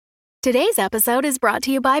Today's episode is brought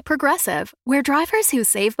to you by Progressive, where drivers who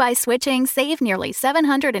save by switching save nearly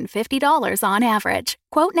 $750 on average.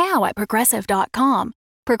 Quote now at Progressive.com.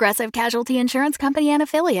 Progressive Casualty Insurance Company and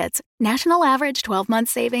Affiliates. National average 12-month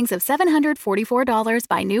savings of $744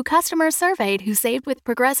 by new customers surveyed who saved with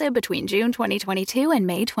Progressive between June 2022 and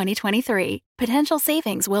May 2023. Potential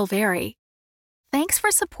savings will vary. Thanks for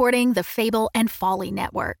supporting the Fable and Folly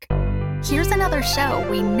Network. Here's another show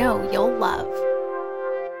we know you'll love.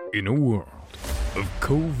 In a world of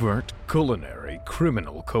covert culinary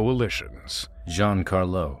criminal coalitions,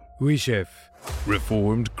 Jean-Carlo, Oui, chef.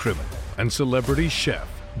 reformed criminal and celebrity chef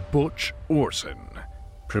Butch Orson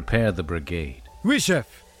prepare the brigade, Oui,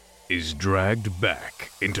 chef. is dragged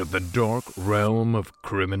back into the dark realm of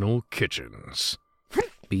criminal kitchens.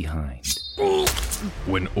 behind.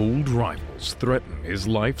 When old rivals threaten his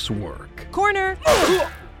life's work, Corner!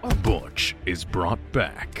 Butch is brought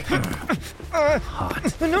back Hot.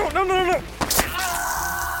 No.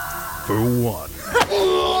 for one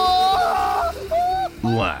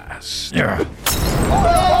last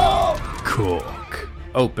cook.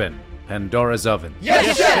 Open Pandora's oven.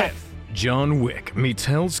 Yes, chef! John Wick meets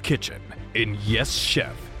Hell's Kitchen in Yes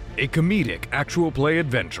Chef, a comedic actual play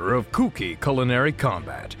adventure of kooky culinary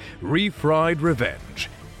combat, refried revenge,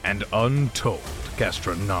 and untold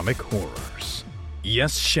gastronomic horrors.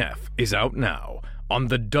 Yes Chef is out now on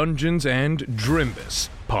the Dungeons and Drimbus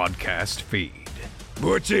podcast feed.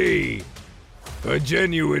 Butchie, a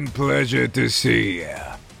genuine pleasure to see you.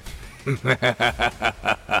 The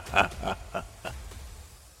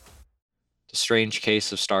strange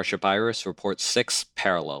case of Starship Iris, Report 6,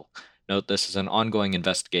 Parallel. Note this is an ongoing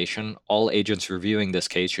investigation. All agents reviewing this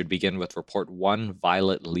case should begin with Report 1,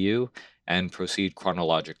 Violet Liu, and proceed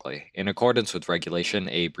chronologically. In accordance with regulation,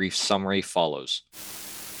 a brief summary follows.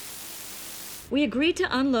 We agreed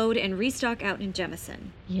to unload and restock out in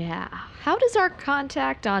Jemison. Yeah. How does our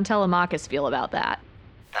contact on Telemachus feel about that?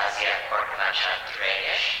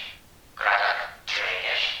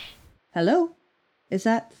 Hello? Is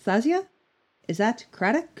that Thazia? Is that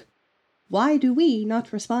Craddock? Why do we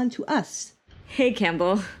not respond to us? Hey,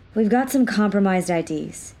 Campbell. We've got some compromised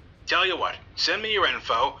IDs. Tell you what, send me your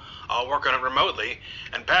info, I'll work on it remotely,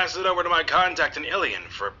 and pass it over to my contact in Ilion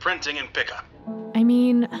for printing and pickup. I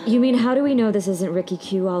mean... You mean, how do we know this isn't Ricky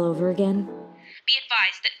Q all over again? Be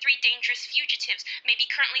advised that 3 dangerous fugitives may be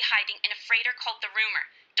currently hiding in a freighter called the Rumor,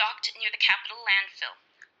 docked near the capital landfill.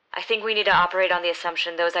 I think we need to operate on the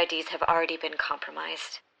assumption those IDs have already been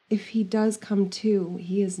compromised. If he does come to,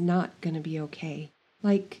 he is not gonna be okay.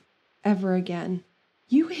 Like, ever again.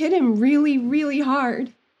 You hit him really, really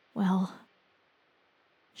hard. Well...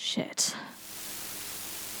 shit.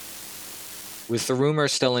 With the Rumor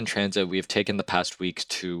still in transit, we have taken the past week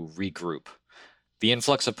to regroup. The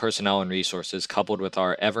influx of personnel and resources, coupled with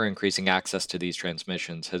our ever-increasing access to these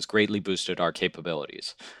transmissions, has greatly boosted our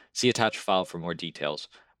capabilities. See attached file for more details.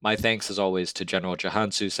 My thanks, as always, to General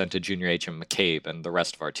Jahansus and to Junior Agent McCabe and the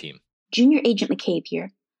rest of our team. Junior Agent McCabe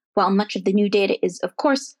here. While much of the new data is, of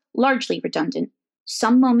course, largely redundant,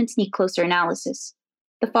 some moments need closer analysis.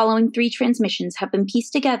 The following 3 transmissions have been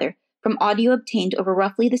pieced together from audio obtained over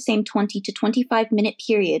roughly the same 20 to 25 minute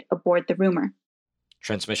period aboard the Rumor.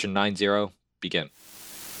 Transmission 90, begin.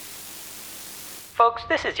 Folks,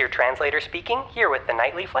 this is your translator speaking, here with the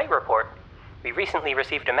nightly flight report. We recently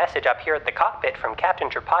received a message up here at the cockpit from Captain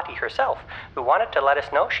Tripathi herself, who wanted to let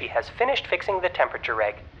us know she has finished fixing the temperature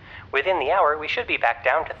reg. Within the hour, we should be back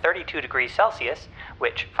down to 32 degrees Celsius,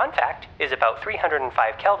 which, fun fact, is about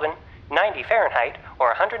 305 Kelvin, 90 Fahrenheit, or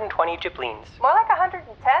 120 Giblines. More like 110,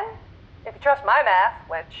 if you trust my math,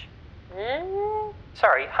 which...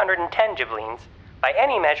 Sorry, 110 Giblines. By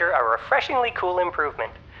any measure, a refreshingly cool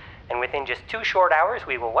improvement. And within just 2 short hours,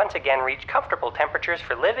 we will once again reach comfortable temperatures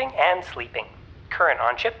for living and sleeping. Current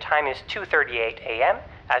on-ship time is 2:38 a.m.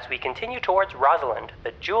 as we continue towards Rosalind,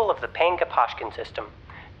 the jewel of the Payne-Gaposchkin system.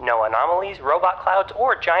 No anomalies, robot clouds,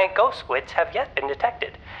 or giant ghost squids have yet been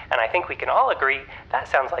detected, and I think we can all agree that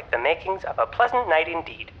sounds like the makings of a pleasant night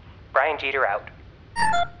indeed. Brian Jeter out.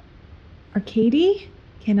 Arcady,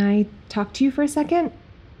 can I talk to you for a second?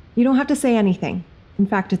 You don't have to say anything. In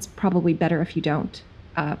fact, it's probably better if you don't.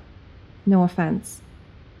 No offense.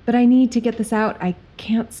 But I need to get this out. I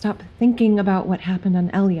can't stop thinking about what happened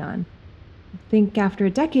on Elion. I think after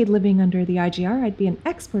a decade living under the IGR, I'd be an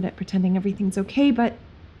expert at pretending everything's okay, but...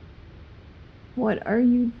 What are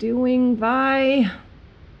you doing, Vi?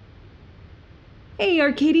 Hey,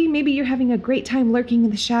 Arcady, maybe you're having a great time lurking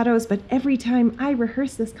in the shadows, but every time I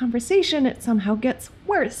rehearse this conversation, it somehow gets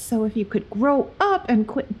worse. So if you could grow up and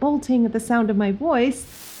quit bolting at the sound of my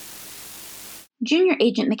voice... Junior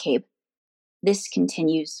Agent McCabe. This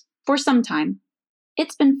continues. for some time.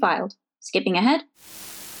 It's been filed. Skipping ahead.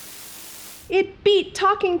 It beat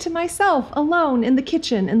talking to myself alone in the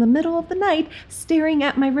kitchen in the middle of the night, staring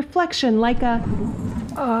at my reflection like a...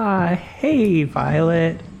 Hey,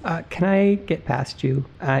 Violet. Can I get past you?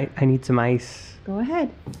 I need some ice. Go ahead.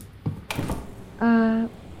 Have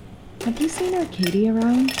you seen Arcadia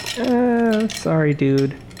around? Sorry,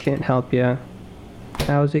 dude. Can't help ya.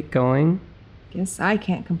 How's it going? Guess I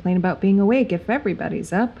can't complain about being awake if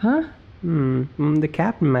everybody's up, huh? The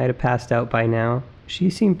captain might have passed out by now. She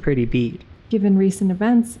seemed pretty beat. Given recent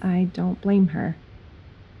events, I don't blame her.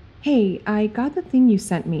 Hey, I got the thing you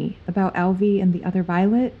sent me about Alvy and the other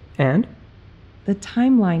Violet. And? The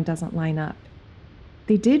timeline doesn't line up.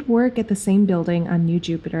 They did work at the same building on New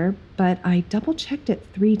Jupiter, but I double-checked it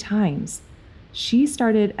 3 times. She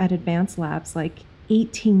started at Advanced Labs like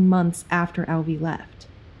 18 months after Alvy left.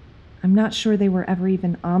 I'm not sure they were ever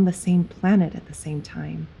even on the same planet at the same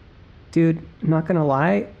time. Dude, I'm not gonna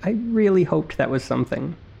lie, I really hoped that was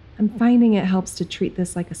something. I'm finding it helps to treat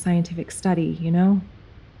this like a scientific study, you know?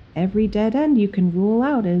 Every dead end you can rule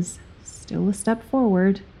out is still a step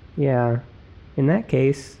forward. Yeah. In that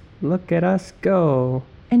case, look at us go.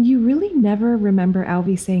 And you really never remember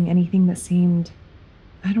Alvy saying anything that seemed,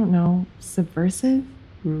 I don't know, subversive?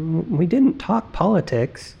 We didn't talk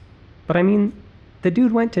politics. But I mean, the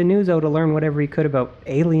dude went to Nuzo to learn whatever he could about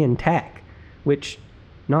alien tech, which,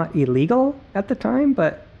 not illegal at the time,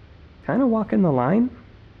 but kind of walking the line.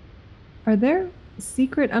 Are there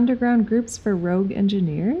secret underground groups for rogue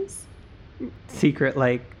engineers? Secret,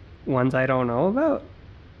 like, ones I don't know about?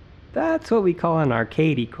 That's what we call an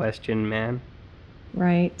Arcady question, man.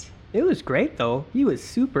 Right. It was great, though. He was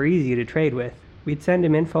super easy to trade with. We'd send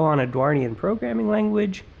him info on a Dwarnian programming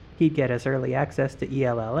language. He'd get us early access to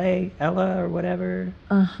Ella, or whatever.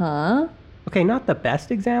 Uh-huh. Okay, not the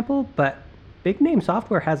best example, but Big Name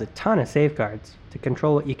Software has a ton of safeguards to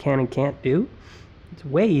control what you can and can't do. It's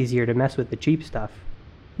way easier to mess with the cheap stuff.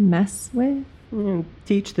 Mess with?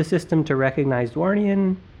 Teach the system to recognize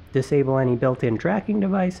Dwarnian, disable any built-in tracking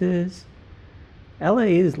devices. Ella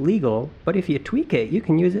is legal, but if you tweak it, you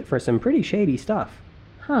can use it for some pretty shady stuff.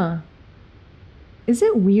 Huh. Is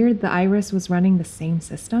it weird the Iris was running the same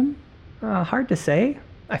system? Hard to say.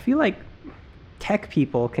 I feel like tech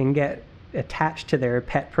people can get attached to their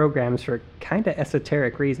pet programs for kinda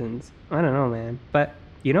esoteric reasons. I don't know, man. But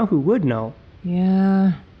you know who would know?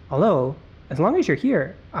 Yeah. Although, as long as you're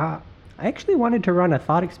here, I actually wanted to run a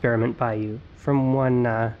thought experiment by you from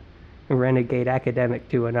one renegade academic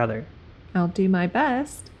to another. I'll do my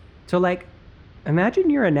best. So, like,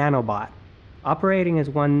 imagine you're a nanobot operating as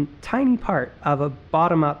one tiny part of a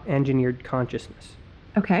bottom-up engineered consciousness.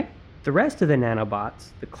 Okay. The rest of the nanobots,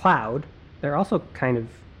 the cloud, they're also kind of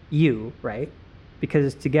you, right?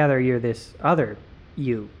 Because together you're this other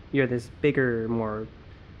you. You're this bigger, more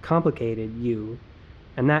complicated you.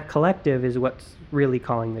 And that collective is what's really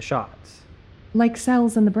calling the shots. Like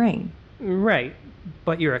cells in the brain. Right,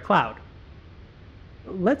 but you're a cloud.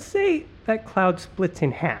 Let's say that cloud splits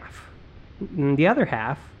in half. The other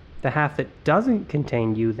half, the half that doesn't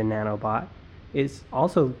contain you, the nanobot, is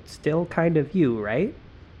also still kind of you, right?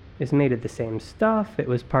 It's made of the same stuff, it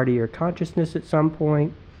was part of your consciousness at some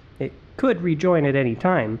point. It could rejoin at any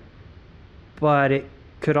time, but it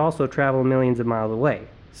could also travel millions of miles away.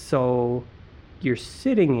 So you're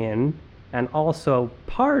sitting in and also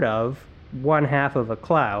part of one half of a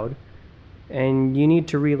cloud, and you need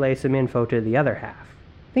to relay some info to the other half.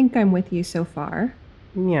 Think I'm with you so far.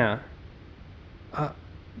 Yeah.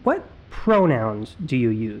 What pronouns do you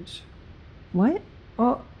use? What?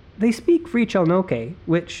 Well, they speak Free Chelnoke,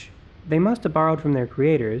 which they must have borrowed from their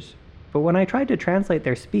creators, but when I tried to translate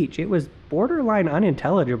their speech, it was borderline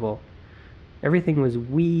unintelligible. Everything was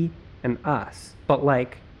we and us. But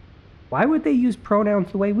like, why would they use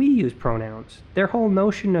pronouns the way we use pronouns? Their whole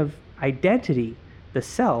notion of identity, the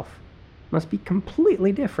self, must be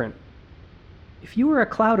completely different. If you were a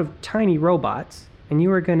cloud of tiny robots, and you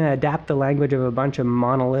were going to adapt the language of a bunch of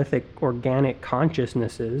monolithic organic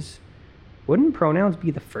consciousnesses, wouldn't pronouns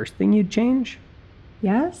be the first thing you'd change?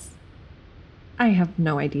 Yes? I have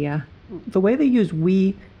no idea. The way they use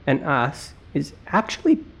we and us is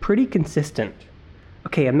actually pretty consistent.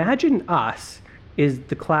 Okay, imagine us is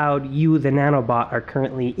the cloud you, the nanobot, are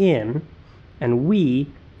currently in, and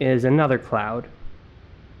we is another cloud.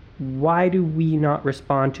 Why do we not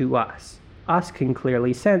respond to us? Us can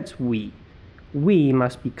clearly sense we. We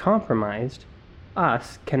must be compromised.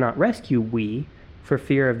 Us cannot rescue we for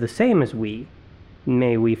fear of the same as we.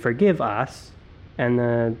 May we forgive us and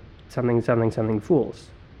the something fools.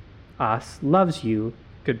 Us loves you.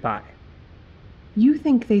 Goodbye. You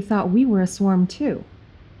think they thought we were a swarm too?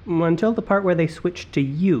 Until the part where they switched to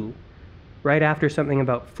you, right after something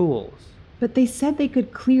about fools. But they said they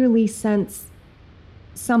could clearly sense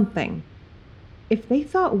something. If they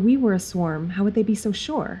thought we were a swarm, how would they be so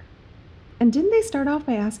sure? And didn't they start off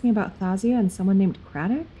by asking about Thazia and someone named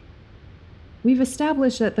Craddock? We've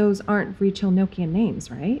established that those aren't Vreechilnokian names,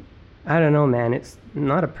 right? I don't know, man. It's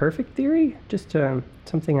not a perfect theory, just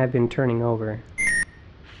something I've been turning over.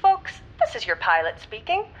 Folks, this is your pilot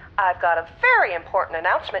speaking. I've got a very important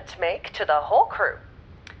announcement to make to the whole crew.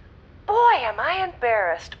 Boy, am I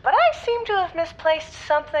embarrassed, but I seem to have misplaced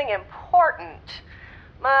something important.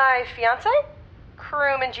 My fiancé,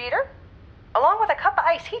 Crewman Jeter, along with a cup of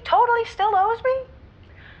ice he totally still owes me.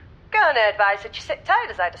 Gonna advise that you sit tight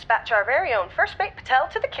as I dispatch our very own First Mate Patel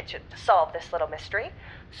to the kitchen to solve this little mystery.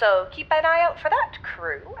 So keep an eye out for that,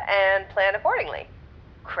 crew, and plan accordingly.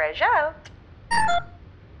 Crej out.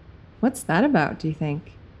 What's that about, do you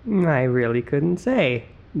think? I really couldn't say.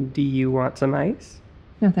 Do you want some ice?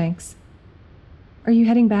 No, thanks. Are you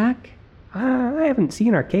heading back? I haven't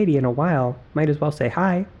seen Arcadia in a while. Might as well say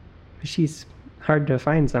hi. She's hard to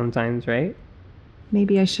find sometimes, right?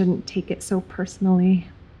 Maybe I shouldn't take it so personally.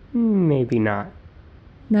 Maybe not.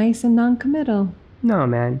 Nice and non-committal. No,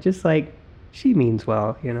 man, just like, she means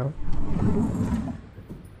well, you know?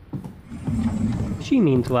 She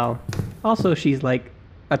means well. Also, she's like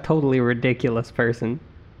a totally ridiculous person.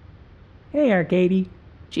 Hey, Arcady.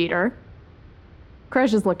 Jeter.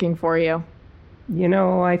 Crej is looking for you. You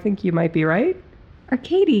know, I think you might be right.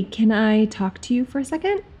 Arcady, can I talk to you for a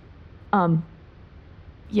second?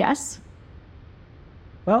 Yes?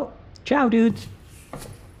 Well, ciao, dudes.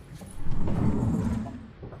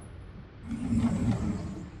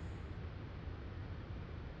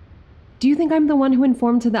 Do you think I'm the one who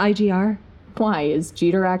informed to the IGR? Why, is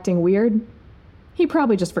Jeter acting weird? He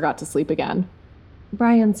probably just forgot to sleep again.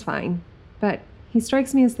 Brian's fine, but he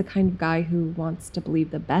strikes me as the kind of guy who wants to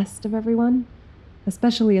believe the best of everyone,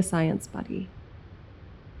 especially a science buddy.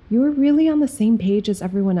 You're really on the same page as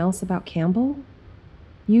everyone else about Campbell?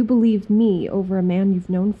 You believe me over a man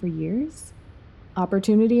you've known for years?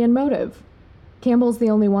 Opportunity and motive. Campbell's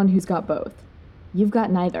the only one who's got both. You've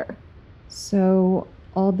got neither. So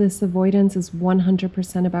all this avoidance is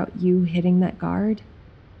 100% about you hitting that guard?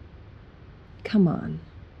 Come on.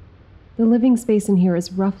 The living space in here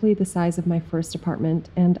is roughly the size of my first apartment,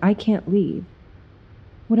 and I can't leave.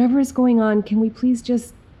 Whatever is going on, can we please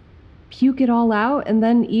just puke it all out, and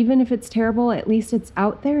then even if it's terrible, at least it's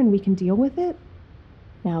out there and we can deal with it?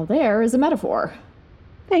 Now there is a metaphor.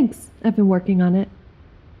 Thanks. I've been working on it.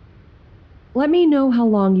 Let me know how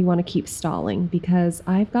long you want to keep stalling, because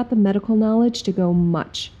I've got the medical knowledge to go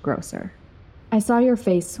much grosser. I saw your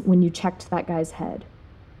face when you checked that guy's head.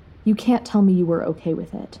 You can't tell me you were okay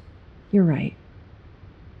with it. You're right.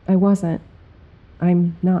 I wasn't.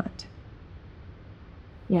 I'm not.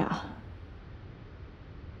 Yeah.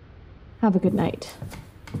 Have a good night.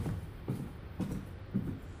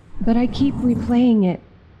 But I keep replaying it,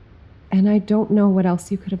 and I don't know what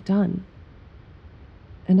else you could have done.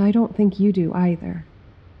 And I don't think you do either.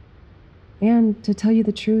 And to tell you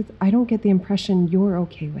the truth, I don't get the impression you're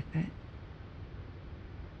okay with it.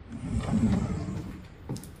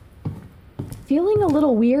 Feeling a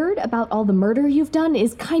little weird about all the murder you've done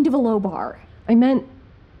is kind of a low bar. I meant,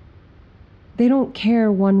 they don't care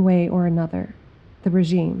one way or another. The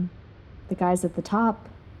regime. The guys at the top,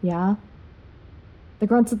 yeah. The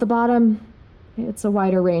grunts at the bottom, it's a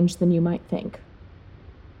wider range than you might think.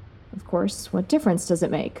 Of course, what difference does it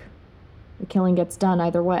make? The killing gets done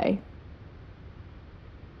either way.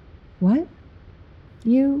 What?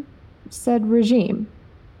 You said regime,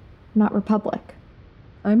 not republic.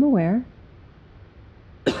 I'm aware.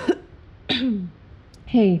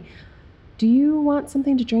 Hey, do you want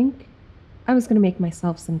something to drink? I was gonna make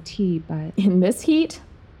myself some tea, but... In this heat?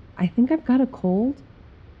 I think I've got a cold.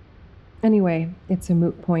 Anyway, it's a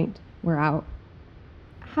moot point. We're out.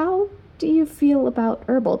 How do you feel about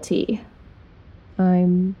herbal tea?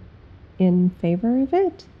 I'm in favor of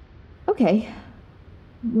it. Okay.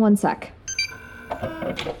 One sec.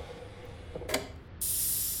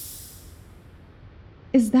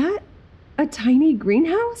 Is that a tiny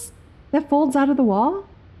greenhouse that folds out of the wall?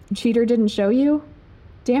 Cheater didn't show you?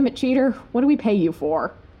 Damn it, Cheater. What do we pay you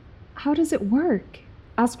for? How does it work?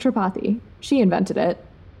 Ask Tripathi. She invented it.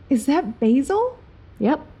 Is that basil?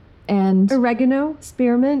 Yep. And... oregano,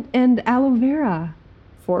 spearmint, and aloe vera.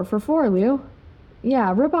 4 for 4, Liu.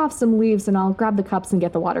 Yeah, rip off some leaves and I'll grab the cups and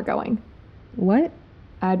get the water going. What?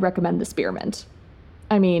 I'd recommend the spearmint.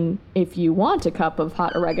 I mean, if you want a cup of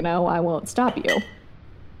hot oregano, I won't stop you.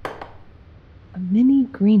 A mini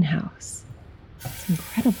greenhouse. It's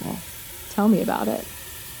incredible. Tell me about it.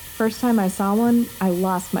 first time I saw one, I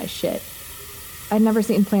lost my shit. I'd never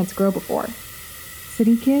seen plants grow before.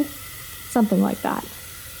 City kid? Something like that.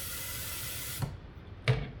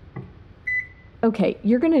 Okay,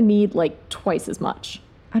 you're gonna need like twice as much.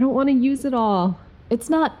 I don't want to use it all. It's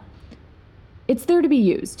there to be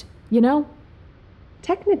used, you know?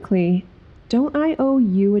 Technically, don't I owe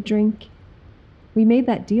you a drink? We made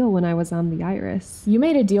that deal when I was on the Iris. You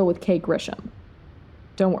made a deal with Kay Grisham.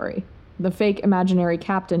 Don't worry, the fake imaginary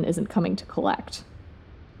captain isn't coming to collect.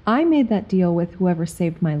 I made that deal with whoever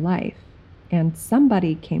saved my life, and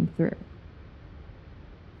somebody came through.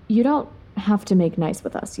 You don't have to make nice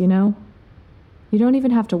with us, you know? You don't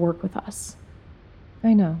even have to work with us.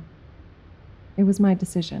 I know. It was my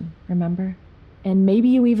decision, remember? And maybe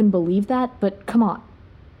you even believe that, but come on.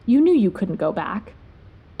 You knew you couldn't go back.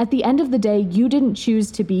 At the end of the day, you didn't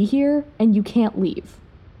choose to be here, and you can't leave.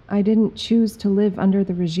 I didn't choose to live under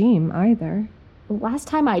the regime either. The last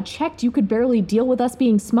time I checked, you could barely deal with us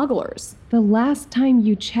being smugglers. The last time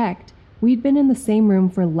you checked, we'd been in the same room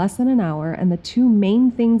for less than an hour, and the two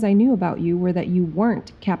main things I knew about you were that you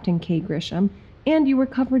weren't Captain Kay Grisham, and you were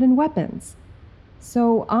covered in weapons.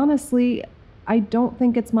 So honestly, I don't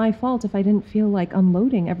think it's my fault if I didn't feel like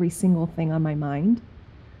unloading every single thing on my mind.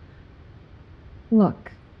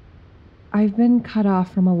 Look, I've been cut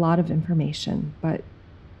off from a lot of information, but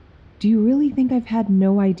do you really think I've had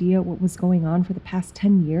no idea what was going on for the past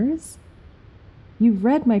 10 years? You've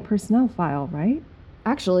read my personnel file, right?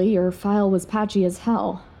 Actually, your file was patchy as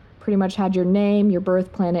hell. Pretty much had your name, your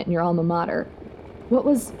birth planet, and your alma mater. What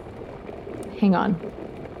was... Hang on.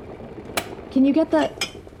 Can you get the...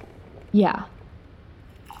 Yeah.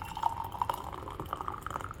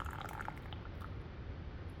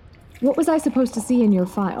 What was I supposed to see in your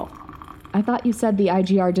file? I thought you said the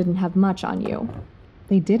IGR didn't have much on you.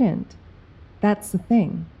 They didn't. That's the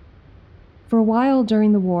thing. For a while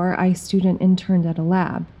during the war, I student interned at a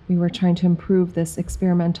lab. We were trying to improve this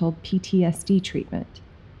experimental PTSD treatment.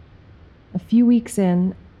 A few weeks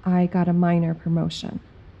in, I got a minor promotion.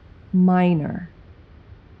 Minor.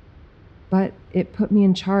 But it put me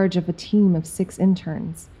in charge of a team of 6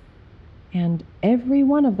 interns. And every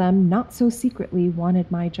one of them, not so secretly,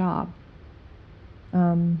 wanted my job.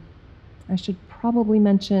 I should probably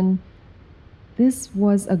mention, this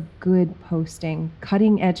was a good posting.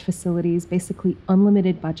 Cutting-edge facilities, basically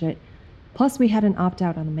unlimited budget. Plus we had an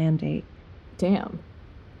opt-out on the mandate. Damn.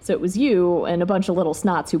 So it was you and a bunch of little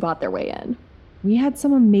snots who bought their way in. We had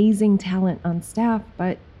some amazing talent on staff,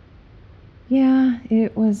 but yeah,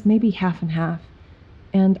 it was maybe half and half.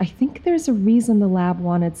 And I think there's a reason the lab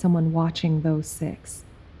wanted someone watching those 6.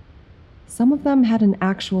 Some of them had an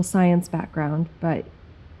actual science background, but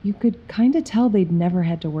you could kind of tell they'd never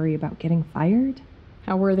had to worry about getting fired.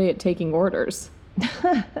 How were they at taking orders?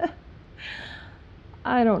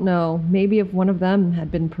 I don't know. Maybe if one of them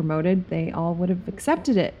had been promoted, they all would have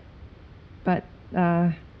accepted it. But,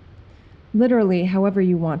 literally, however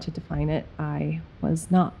you want to define it, I was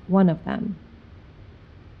not one of them.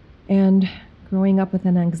 And growing up with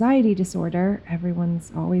an anxiety disorder,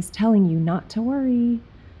 everyone's always telling you not to worry.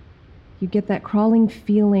 You get that crawling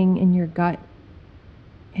feeling in your gut,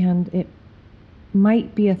 and it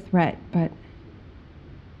might be a threat, but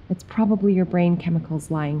it's probably your brain chemicals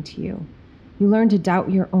lying to you. You learn to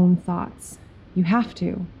doubt your own thoughts. You have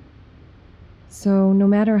to. So no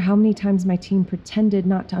matter how many times my team pretended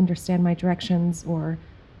not to understand my directions, or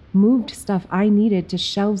moved stuff I needed to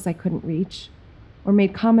shelves I couldn't reach, or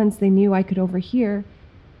made comments they knew I could overhear,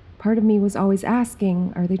 part of me was always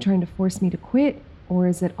asking, are they trying to force me to quit, or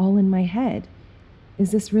is it all in my head?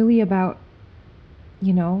 Is this really about,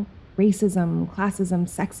 racism, classism,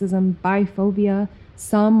 sexism, biphobia,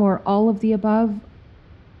 some or all of the above?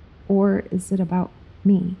 Or is it about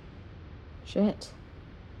me? Shit.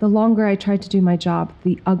 The longer I tried to do my job,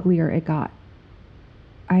 the uglier it got.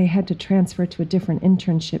 I had to transfer to a different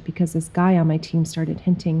internship because this guy on my team started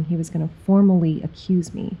hinting he was going to formally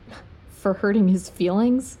accuse me. For hurting his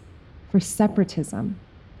feelings? For separatism.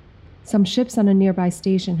 Some ships on a nearby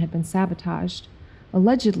station had been sabotaged,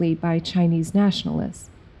 allegedly by Chinese nationalists.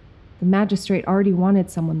 The magistrate already wanted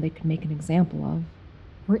someone they could make an example of.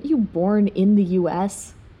 Weren't you born in the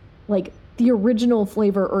U.S.? Like, the original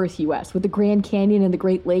Flavor Earth U.S., with the Grand Canyon and the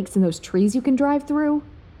Great Lakes and those trees you can drive through?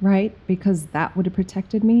 Right, because that would have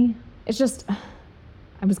protected me? It's just,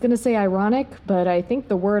 I was gonna say ironic, but I think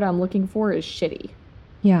the word I'm looking for is shitty.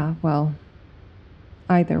 Yeah, well,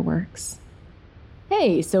 either works.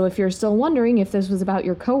 Hey, so if you're still wondering if this was about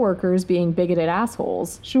your coworkers being bigoted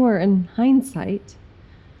assholes... Sure, in hindsight.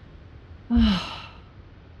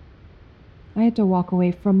 I had to walk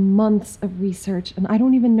away from months of research, and I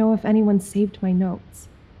don't even know if anyone saved my notes.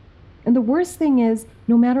 And the worst thing is,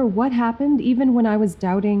 no matter what happened, even when I was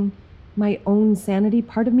doubting my own sanity,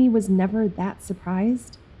 part of me was never that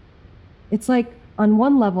surprised. It's like, on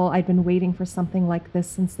one level, I'd been waiting for something like this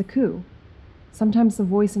since the coup. Sometimes the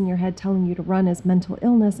voice in your head telling you to run is mental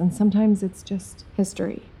illness, and sometimes it's just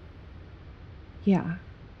history. Yeah.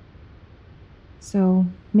 So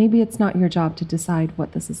maybe it's not your job to decide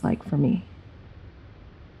what this is like for me.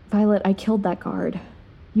 Violet, I killed that guard.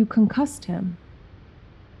 You concussed him.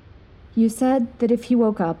 You said that if he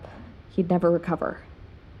woke up, he'd never recover.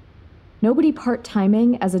 Nobody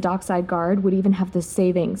part-timing as a dockside guard would even have the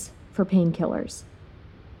savings for painkillers.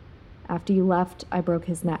 After you left, I broke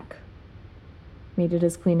his neck. Made it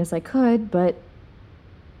as clean as I could, but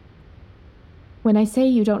when I say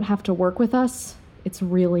you don't have to work with us, it's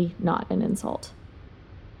really not an insult.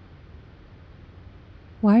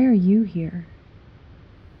 Why are you here?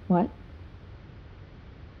 What?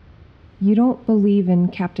 You don't believe in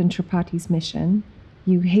Captain Tripati's mission.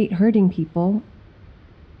 You hate hurting people.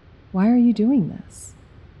 Why are you doing this?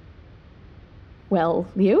 Well,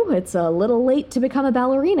 Liu, it's a little late to become a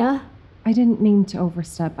ballerina. I didn't mean to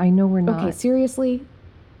overstep. I know we're not. Okay, seriously?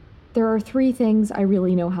 There are 3 things I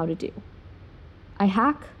really know how to do. I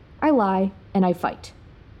hack, I lie, and I fight.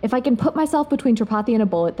 If I can put myself between Tripati and a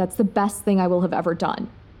bullet, that's the best thing I will have ever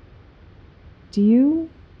done. Do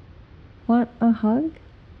you want a hug?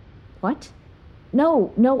 What?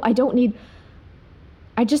 No, I don't need...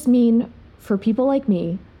 I just mean, for people like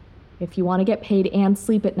me, if you want to get paid and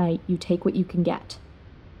sleep at night, you take what you can get.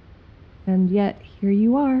 And yet, here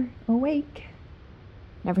you are, awake.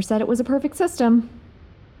 Never said it was a perfect system.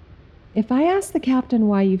 If I asked the captain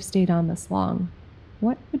why you've stayed on this long,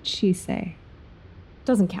 what would she say?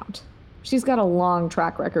 Doesn't count. She's got a long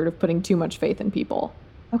track record of putting too much faith in people.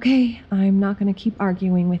 Okay, I'm not going to keep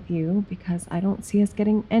arguing with you because I don't see us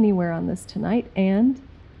getting anywhere on this tonight, and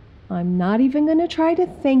I'm not even going to try to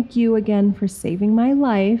thank you again for saving my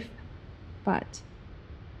life, but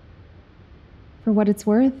for what it's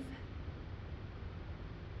worth,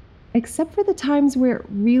 except for the times where it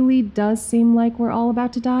really does seem like we're all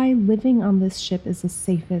about to die, living on this ship is the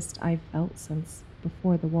safest I've felt since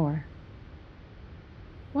before the war.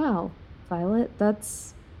 Wow, Violet,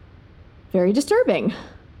 that's very disturbing.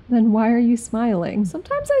 Then why are you smiling?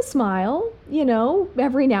 Sometimes I smile,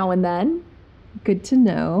 every now and then. Good to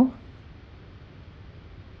know.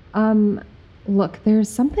 Look, there's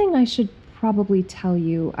something I should probably tell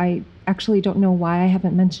you. I actually don't know why I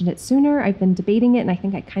haven't mentioned it sooner. I've been debating it, and I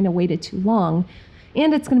think I kind of waited too long.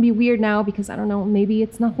 And it's going to be weird now because, I don't know, maybe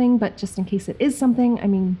it's nothing, but just in case it is something, I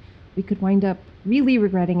mean, we could wind up really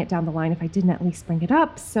regretting it down the line if I didn't at least bring it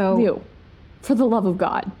up, so... You, for the love of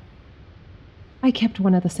God. I kept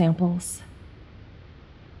one of the samples.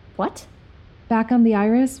 What? Back on the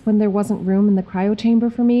Iris, when there wasn't room in the cryo chamber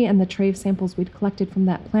for me and the tray of samples we'd collected from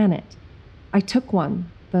that planet, I took one,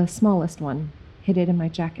 the smallest one, hid it in my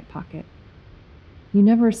jacket pocket. You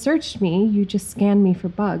never searched me, you just scanned me for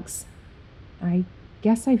bugs. I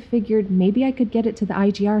guess I figured maybe I could get it to the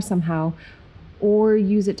IGR somehow, or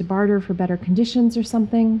use it to barter for better conditions or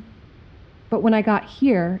something. But when I got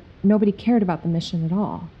here, nobody cared about the mission at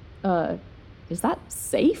all. Is that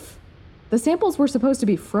safe? The samples were supposed to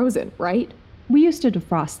be frozen, right? We used to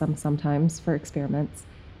defrost them sometimes for experiments.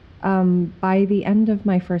 By the end of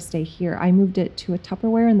my first day here, I moved it to a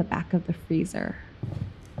Tupperware in the back of the freezer.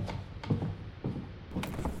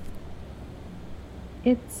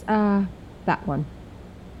 It's, that one.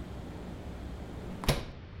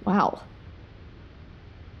 Wow.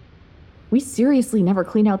 We seriously never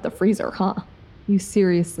clean out the freezer, huh? You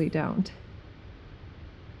seriously don't.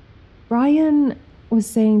 Brian was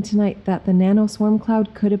saying tonight that the nanoswarm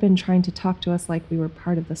cloud could have been trying to talk to us like we were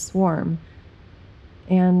part of the swarm.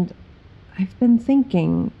 And I've been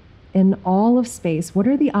thinking, in all of space, what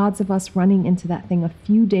are the odds of us running into that thing a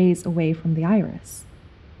few days away from the Iris?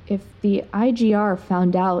 If the IGR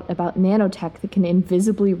found out about nanotech that can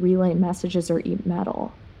invisibly relay messages or eat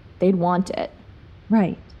metal, they'd want it.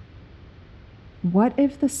 Right. What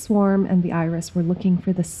if the swarm and the Iris were looking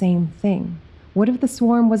for the same thing? What if the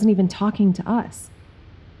swarm wasn't even talking to us?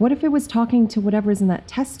 What if it was talking to whatever's in that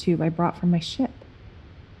test tube I brought from my ship?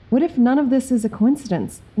 What if none of this is a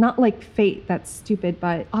coincidence? Not like fate, that's stupid,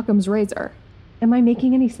 but... Occam's razor. Am I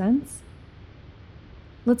making any sense?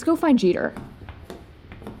 Let's go find Jeter.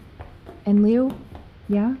 And Liu?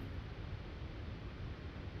 Yeah?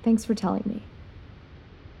 Thanks for telling me.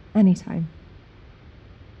 Anytime.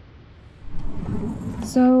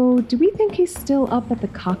 So, do we think he's still up at the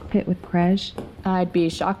cockpit with Krej? I'd be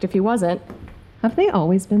shocked if he wasn't. Have they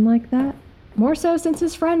always been like that? More so since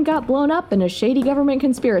his friend got blown up in a shady government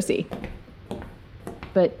conspiracy.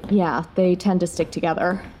 but yeah, they tend to stick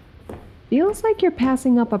together. Feels like you're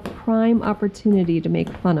passing up a prime opportunity to make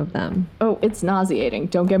fun of them. Oh, it's nauseating,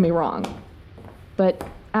 don't get me wrong. But,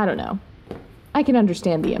 I don't know. I can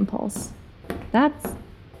understand the impulse. That's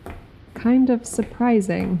kind of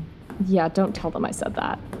surprising. Yeah, don't tell them I said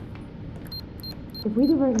that. If we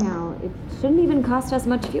leave right now, it shouldn't even cost us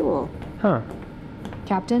much fuel. Huh.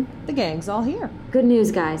 Captain? The gang's all here. Good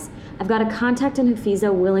news, guys. I've got a contact in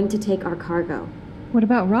Hafiza willing to take our cargo. What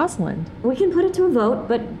about Rosalind? We can put it to a vote,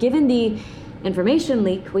 but given the information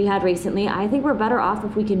leak we had recently, I think we're better off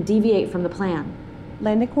if we can deviate from the plan.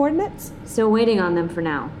 Landing coordinates? Still waiting on them for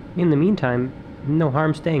now. In the meantime, no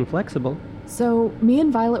harm staying flexible. So, me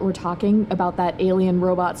and Violet were talking about that alien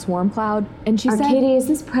robot swarm cloud, and she said... Arcadia, is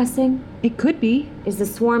this pressing? It could be. Is the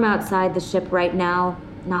swarm outside the ship right now,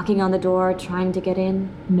 knocking on the door, trying to get in?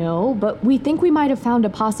 No, but we think we might have found a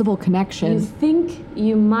possible connection. You think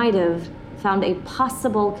you might have found a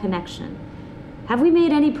possible connection? Have we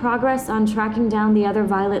made any progress on tracking down the other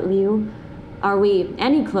Violet Liu? Are we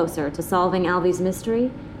any closer to solving Alvy's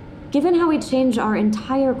mystery? Given how we changed our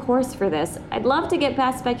entire course for this, I'd love to get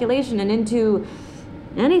past speculation and into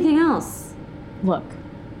anything else. Look,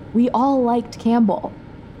 we all liked Campbell.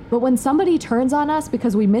 But when somebody turns on us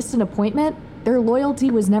because we missed an appointment, their loyalty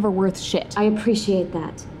was never worth shit. I appreciate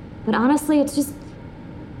that. But honestly, it's just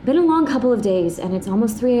been a long couple of days, and it's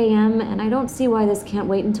almost 3 a.m., and I don't see why this can't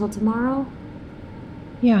wait until tomorrow.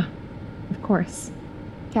 Yeah, of course.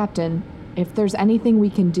 Captain, if there's anything we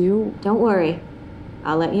can do... Don't worry.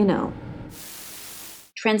 I'll let you know.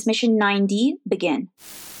 Transmission 9D, begin.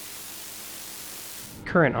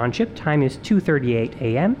 Current on-ship time is 2:38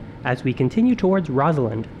 a.m. as we continue towards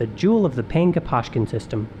Rosalind, the jewel of the Panga-Pashkin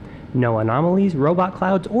system. No anomalies, robot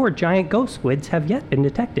clouds, or giant ghost squids have yet been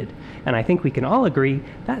detected, and I think we can all agree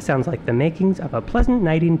that sounds like the makings of a pleasant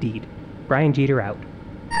night indeed. Brian Jeter out.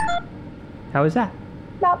 How is that?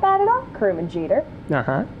 Not bad at all, Crewman Jeter.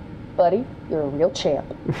 Uh-huh. Buddy, you're a real champ.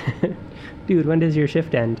 Dude, when does your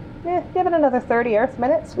shift end? Give it another 30 Earth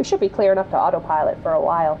minutes. We should be clear enough to autopilot for a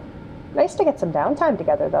while. Nice to get some downtime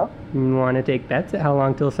together, though. Want to take bets at how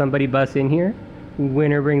long till somebody busts in here?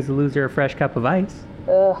 Winner brings the loser a fresh cup of ice.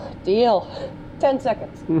 Ugh, deal. 10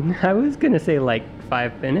 seconds. I was gonna say like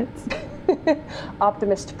 5 minutes.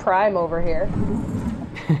 Optimist Prime over here.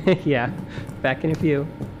 Yeah, back in a few.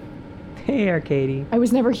 Hey, Arcady. I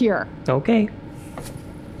was never here. Okay.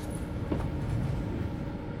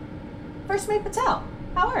 First Mate Patel,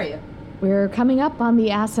 how are you? We're coming up on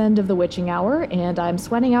the ass end of the witching hour, and I'm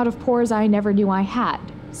sweating out of pores I never knew I had.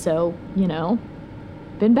 So, you know,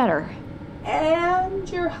 been better. And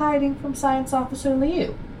you're hiding from Science Officer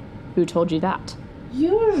Liu. Who told you that?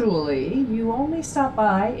 Usually, you only stop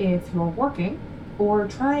by if you're working or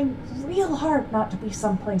trying real hard not to be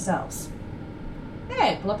someplace else.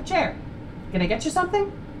 Hey, pull up a chair. Can I get you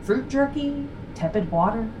something? Fruit jerky? Tepid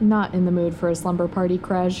water? Not in the mood for a slumber party,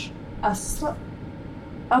 Krej.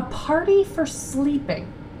 A party for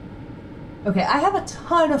sleeping. Okay, I have a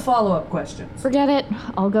ton of follow-up questions. Forget it.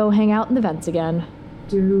 I'll go hang out in the vents again.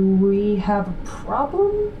 Do we have a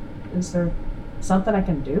problem? Is there something I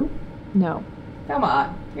can do? No. Come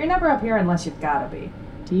on. You're never up here unless you've gotta be.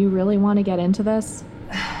 Do you really want to get into this?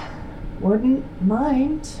 Wouldn't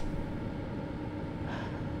mind.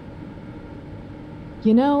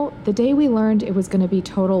 You know, the day we learned it was going to be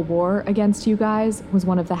total war against you guys was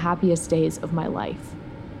one of the happiest days of my life.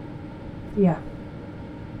 Yeah.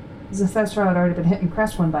 Zethestra had already been hitting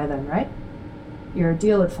Crestone by then, right? Your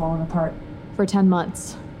deal had fallen apart. For 10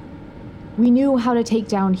 months. We knew how to take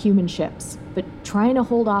down human ships, but trying to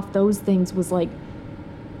hold off those things was like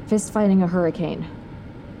fist-fighting a hurricane.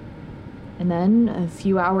 And then, a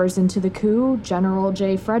few hours into the coup, General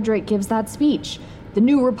J. Frederick gives that speech. The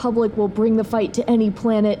New Republic will bring the fight to any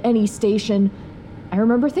planet, any station. I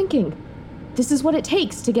remember thinking, this is what it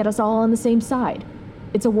takes to get us all on the same side.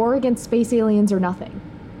 It's a war against space aliens or nothing.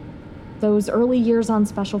 Those early years on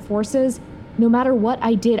Special Forces, no matter what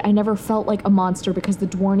I did, I never felt like a monster because the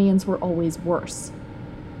Dwarnians were always worse.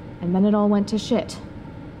 And then it all went to shit.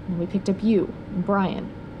 And we picked up you and Brian.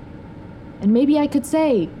 And maybe I could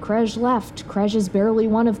say, Krej left, Krej is barely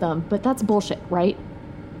one of them, but that's bullshit, right?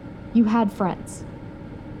 You had friends.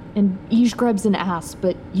 And Ishgreb's an ass,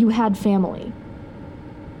 but you had family.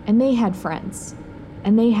 And they had friends.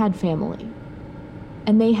 And they had family.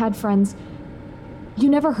 And they had friends. You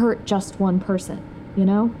never hurt just one person, you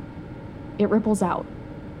know? It ripples out.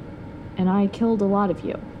 And I killed a lot of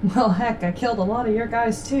you. Well, heck, I killed a lot of your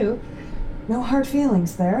guys too. No hard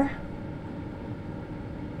feelings there.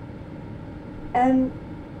 And,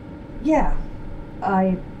 yeah,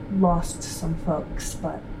 I lost some folks,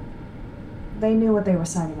 but They knew what they were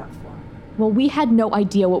signing up for. Well, we had no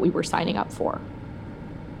idea what we were signing up for.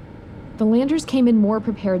 The Landers came in more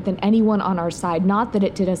prepared than anyone on our side, not that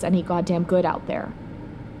it did us any goddamn good out there.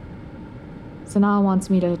 Sanaa wants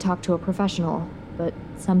me to talk to a professional, but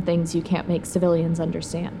some things you can't make civilians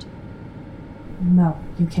understand. No,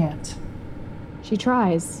 you can't. She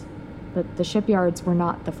tries, but the shipyards were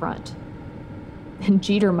not the front. And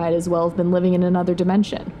Jeter might as well have been living in another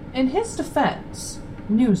dimension. In his defense,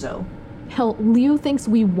 Nuzo. Hell, Liu thinks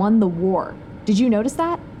we won the war. Did you notice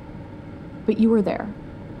that? But you were there.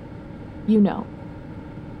 You know.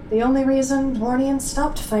 The only reason Lornian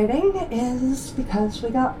stopped fighting is because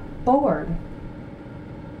we got bored.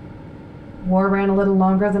 War ran a little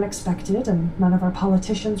longer than expected, and none of our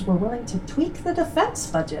politicians were willing to tweak the defense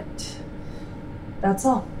budget. That's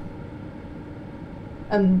all.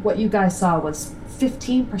 And what you guys saw was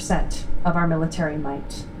 15% of our military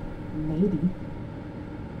might. Maybe.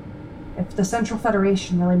 If the Central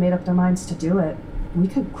Federation really made up their minds to do it, we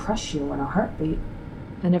could crush you in a heartbeat.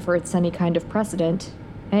 And if it's any kind of precedent,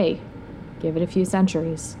 hey, give it a few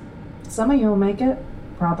centuries. Some of you will make it,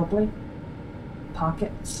 probably.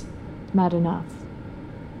 Pockets. Not enough.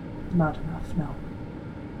 Not enough, no.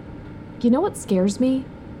 You know what scares me?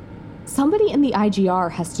 Somebody in the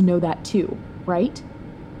IGR has to know that too, right?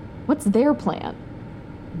 What's their plan?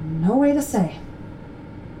 No way to say.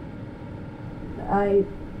 I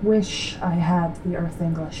wish I had the Earth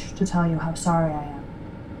English to tell you how sorry I am.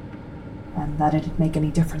 And that it didn't make any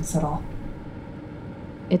difference at all.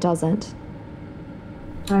 It doesn't.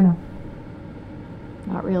 I know.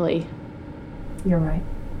 Not really. You're right.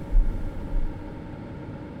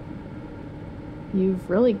 You've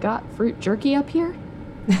really got fruit jerky up here?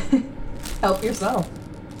 Help yourself.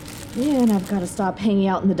 Yeah, and I've got to stop hanging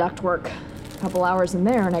out in the ductwork. A couple hours in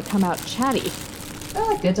there and I come out chatty.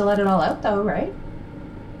 Good to let it all out, though, right?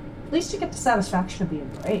 At least you get the satisfaction of being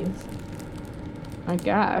brave. My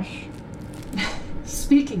gosh.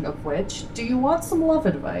 Speaking of which, do you want some love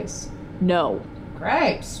advice? No.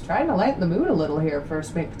 Great. Trying to lighten the mood a little here,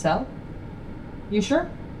 First Mate Patel. You sure?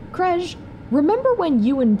 Krej, remember when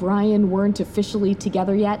you and Brian weren't officially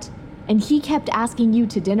together yet? And he kept asking you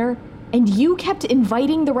to dinner? And you kept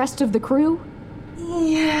inviting the rest of the crew?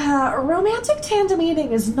 Yeah, romantic tandem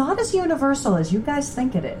eating is not as universal as you guys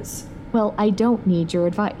think it is. Well, I don't need your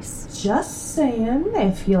advice. Just saying,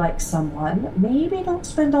 if you like someone, maybe don't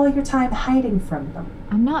spend all your time hiding from them.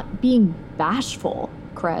 I'm not being bashful,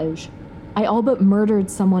 Krej. I all but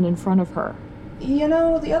murdered someone in front of her. You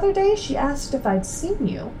know, the other day she asked if I'd seen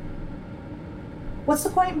you. What's the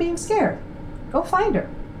point in being scared? Go find her.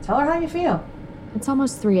 Tell her how you feel. It's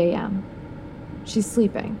almost 3 a.m. She's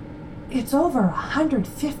sleeping. It's over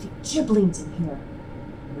 150 giblings in here.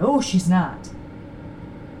 No, she's not.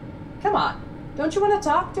 Come on. Don't you want to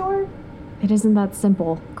talk to her? It isn't that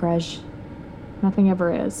simple, Krej. Nothing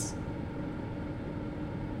ever is.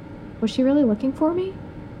 Was she really looking for me?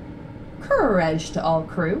 Courage to all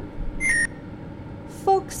crew.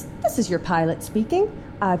 Folks, this is your pilot speaking.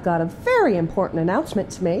 I've got a very important announcement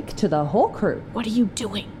to make to the whole crew. What are you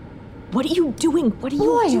doing? What are you doing? What are you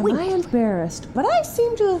doing? Boy, am I embarrassed, but I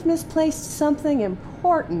seem to have misplaced something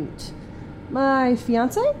important. My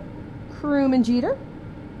fiancé, Crewman Jeter,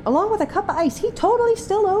 along with a cup of ice he totally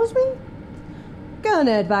still owes me.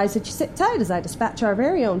 Gonna advise that you sit tight as I dispatch our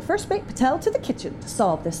very own First Mate Patel to the kitchen to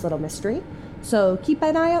solve this little mystery. So keep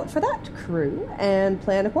an eye out for that, crew, and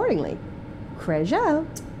plan accordingly. Krej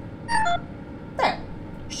out. There.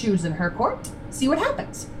 Shoes in her court. See what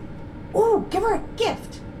happens. Ooh, give her a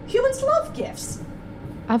gift. Humans love gifts.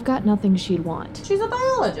 I've got nothing she'd want. She's a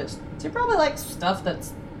biologist. She probably likes stuff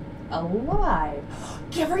that's alive.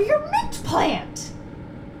 Give her your mint plant.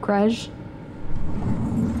 Krej?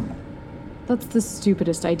 That's the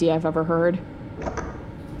stupidest idea I've ever heard.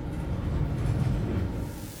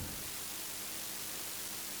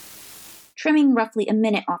 Trimming roughly a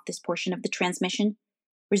minute off this portion of the transmission,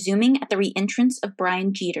 resuming at the re-entrance of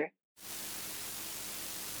Brian Jeter.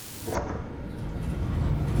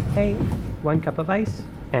 Hey, 1 cup of ice,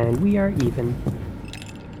 and we are even.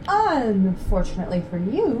 Unfortunately for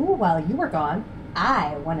you, while you were gone,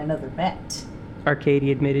 I won another bet.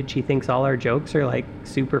 Arcady admitted she thinks all our jokes are, like,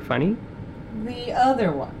 super funny. The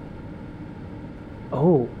other one.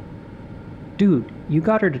 Oh. Dude, you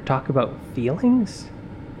got her to talk about feelings?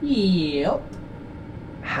 Yep.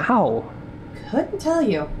 How? Couldn't tell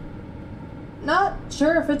you. Not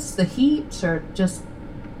sure if it's the heat or just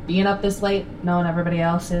being up this late, knowing everybody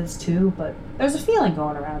else is too, but there's a feeling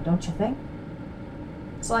going around, don't you think?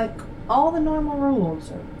 It's like all the normal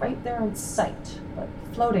rules are right there in sight, but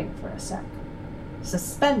floating for a sec.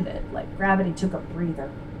 Suspended, like gravity took a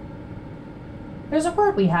breather. There's a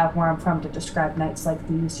word we have where I'm from to describe nights like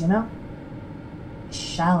these, you know?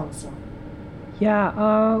 Shalzo.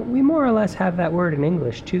 Yeah, we more or less have that word in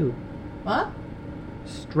English, too. What?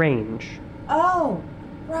 Strange. Oh,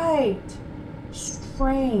 right.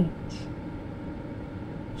 Strange.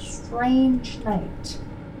 Strange night.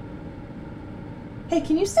 Hey,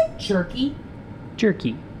 can you say jerky?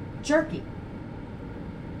 Jerky. Jerky.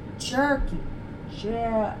 Jerky.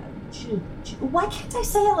 Why can't I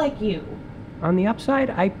say it like you? On the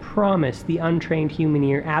upside, I promise the untrained human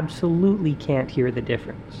ear absolutely can't hear the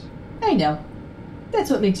difference. I know.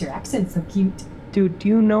 That's what makes your accent so cute. Dude, do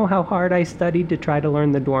you know how hard I studied to try to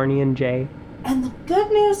learn the Dornian J? And the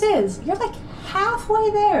good news is, you're like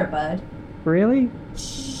halfway there, bud. Really?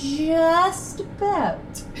 Just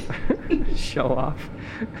about. Show off.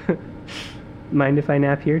 Mind if I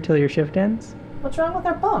nap here till your shift ends? What's wrong with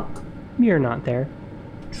our bunk? You're not there.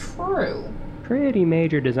 True. Pretty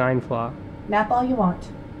major design flaw. Nap all you want.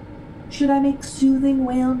 Should I make soothing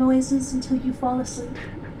whale noises until you fall asleep?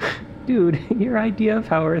 Dude, your idea of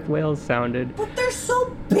how Earth whales sounded. But they're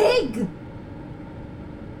so big!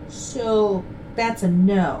 So, that's a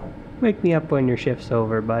no. Wake me up when your shift's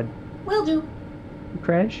over, bud. Will do.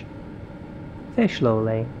 Kresh? Fish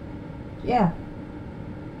lole. Yeah.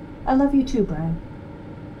 I love you too, Brian.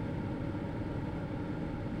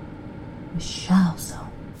 Shalzo.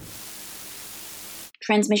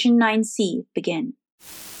 Transmission 9C, begin.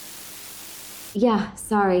 Yeah,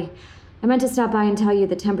 sorry. I meant to stop by and tell you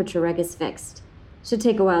the temperature reg is fixed. Should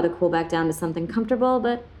take a while to cool back down to something comfortable,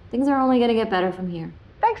 but things are only gonna get better from here.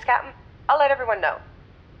 Thanks, Captain. I'll let everyone know.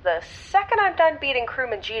 The second I'm done beating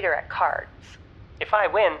crewman Jeter at cards. If I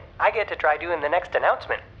win, I get to try doing the next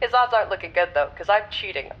announcement. His odds aren't looking good, though, because I'm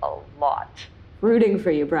cheating a lot. Rooting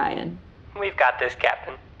for you, Brian. We've got this,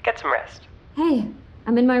 Captain. Get some rest. Hey,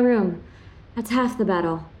 I'm in my room. That's half the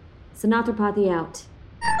battle. Sanatrapati out.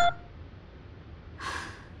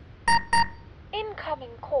 Incoming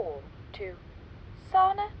call to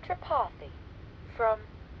Sana Tripathi from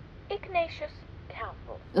Ignatius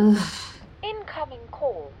Campbell. Ugh. Incoming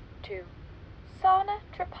call to Sana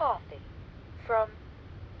Tripathi from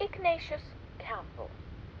Ignatius Campbell.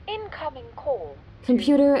 Incoming call.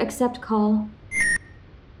 Computer, accept call.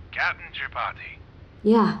 Captain Tripathi.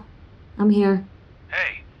 Yeah, I'm here.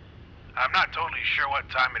 Hey, I'm not totally sure what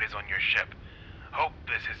time it is on your ship. Hope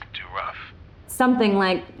this isn't too rough. Something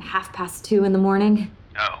like 2:30 in the morning.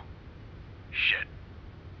 Oh. Shit.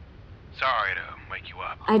 Sorry to wake you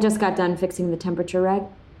up. I just got done fixing the temperature reg.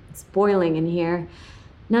 It's boiling in here.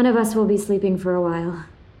 None of us will be sleeping for a while.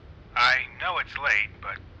 I know it's late,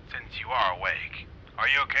 but since you are awake, are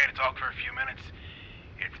you okay to talk for a few minutes?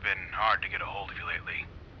 It's been hard to get a hold of you lately.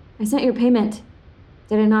 I sent your payment.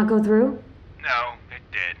 Did it not go through? No, it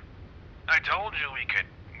did. I told you we could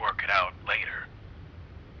work it out later.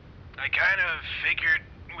 I kind of figured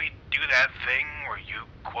we'd do that thing where you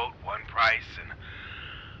quote one price and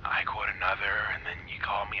I quote another, and then you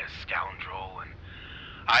call me a scoundrel, and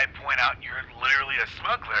I point out you're literally a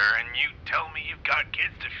smuggler, and you tell me you've got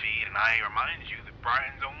kids to feed, and I remind you that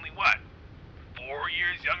Brian's only, 4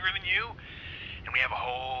 years younger than you? And we have a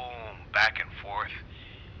whole back and forth.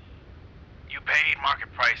 You paid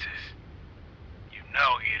market prices. You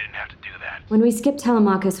know you didn't have to do that. When we skipped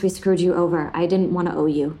Telemachus, we screwed you over. I didn't want to owe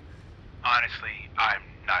you. Honestly, I'm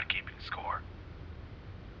not keeping score.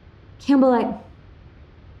 Campbell,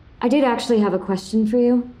 I did actually have a question for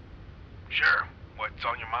you. Sure. What's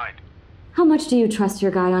on your mind? How much do you trust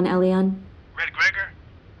your guy on Elion? Red Gregor?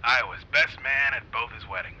 I was best man at both his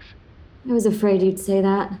weddings. I was afraid you'd say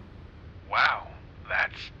that. Wow,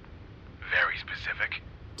 that's very specific.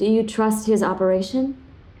 Do you trust his operation?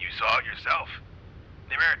 You saw it yourself.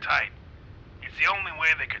 They're airtight. It's the only way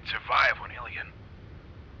they could survive on Ilion.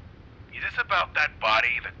 Is this about that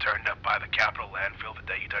body that turned up by the Capitol landfill the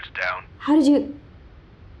day you touched down? How did you...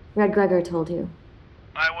 Red Gregor told you.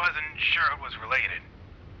 I wasn't sure it was related.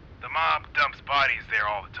 The mob dumps bodies there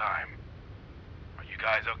all the time. Are you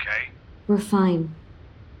guys okay? We're fine.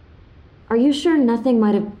 Are you sure nothing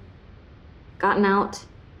might have gotten out?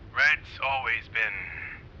 Red's always been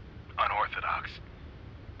unorthodox,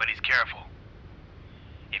 but he's careful.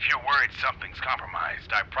 If you're worried something's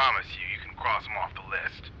compromised, I promise you can cross him off the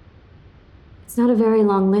list. It's not a very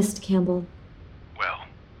long list, Campbell. Well,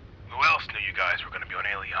 who else knew you guys were going to be on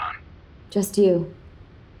Elion? Just you.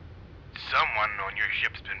 Someone on your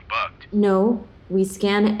ship's been bugged. No, we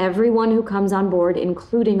scan everyone who comes on board,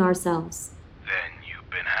 including ourselves. Then you've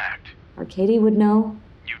been hacked. Arcady would know.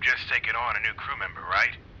 You've just taken on a new crew member,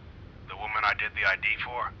 right? The woman I did the ID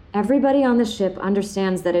for? Everybody on the ship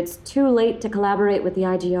understands that it's too late to collaborate with the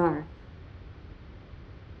IGR.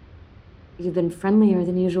 You've been friendlier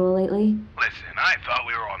than usual lately. Listen, I thought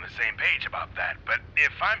we were on the same page about that, but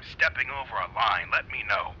if I'm stepping over a line, let me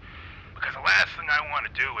know. Because the last thing I want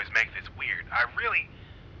to do is make this weird.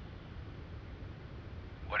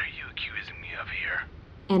 What are you accusing me of here?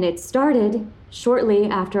 And it started shortly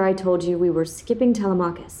after I told you we were skipping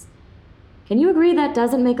Telemachus. Can you agree that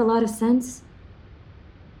doesn't make a lot of sense?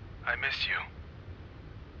 I miss you.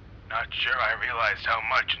 Not sure I realized how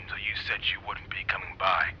much until you said you wouldn't be coming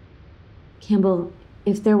by. Campbell,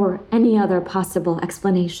 if there were any other possible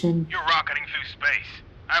explanation... You're rocketing through space.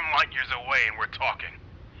 I'm light years away and we're talking.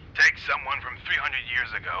 Take someone from 300 years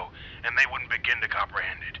ago and they wouldn't begin to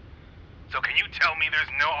comprehend it. So can you tell me there's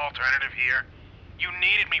no alternative here? You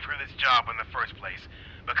needed me for this job in the first place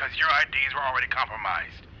because your IDs were already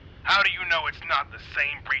compromised. How do you know it's not the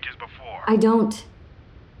same breach as before? I don't.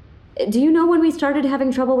 Do you know when we started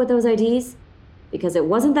having trouble with those IDs? Because it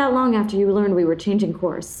wasn't that long after you learned we were changing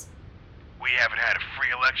course. We haven't had a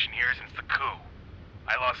free election here since the coup.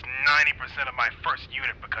 I lost 90% of my first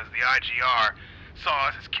unit because the IGR saw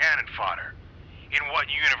us as cannon fodder. In what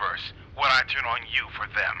universe would I turn on you for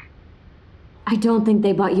them? I don't think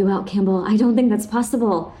they bought you out, Campbell. I don't think that's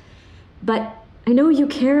possible. But I know you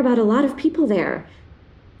care about a lot of people there.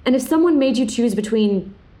 And if someone made you choose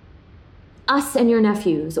between us and your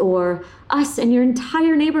nephews, or us and your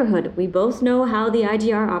entire neighborhood, we both know how the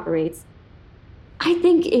IGR operates. I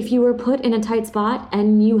think if you were put in a tight spot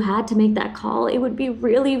and you had to make that call, it would be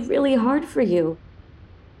really, really hard for you.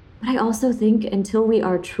 But I also think until we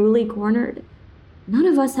are truly cornered, none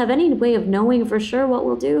of us have any way of knowing for sure what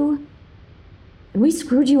we'll do. And we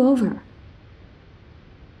screwed you over.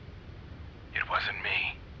 It wasn't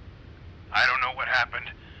me. I don't know what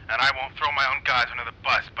happened, and I won't throw my own guys under the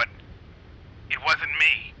bus, but it wasn't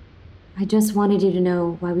me. I just wanted you to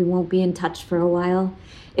know why we won't be in touch for a while.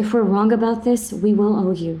 If we're wrong about this, we will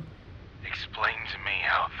owe you. Explain to me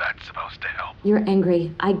how that's supposed to help. You're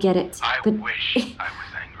angry. I get it. I but wish I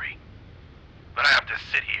was angry. But I have to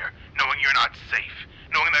sit here knowing you're not safe,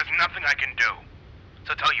 knowing there's nothing I can do.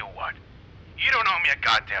 So tell you what, you don't owe me a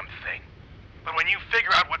goddamn thing. But when you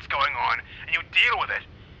figure out what's going on and you deal with it,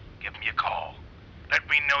 give me a call. Let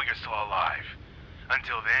me know you're still alive.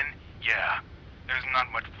 Until then, yeah, there's not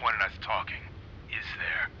much point in us talking, is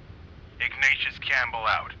there? Ignatius Campbell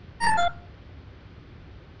out.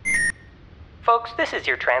 Folks, this is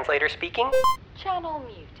your translator speaking. Channel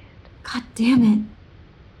muted. God damn it.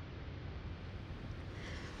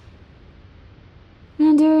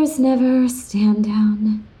 Landers never stand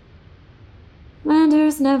down.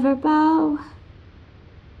 Landers never bow.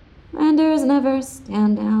 Landers never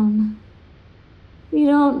stand down. We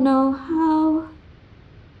don't know how.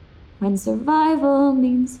 When survival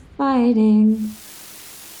means fighting.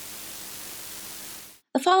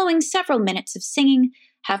 The following several minutes of singing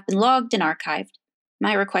have been logged and archived.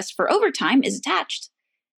 My request for overtime is attached.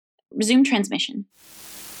 Resume transmission.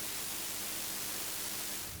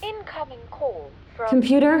 Incoming call from...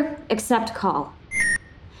 Computer, accept call.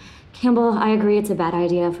 Campbell, I agree it's a bad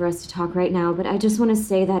idea for us to talk right now, but I just want to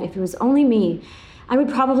say that if it was only me, I would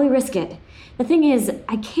probably risk it. The thing is,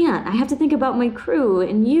 I can't. I have to think about my crew,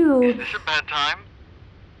 and you... Is this a bad time?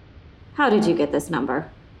 How did you get this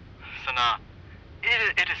number? Sanaa.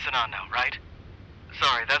 It is Sanaa now, right?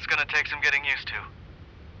 Sorry, that's gonna take some getting used to.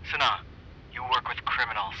 Sanaa, you work with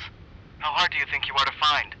criminals. How hard do you think you are to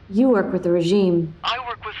find? You work with the regime. I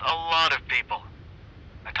work with a lot of people.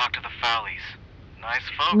 I talk to the Fowleys. Nice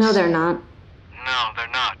folks. No, they're not. No, they're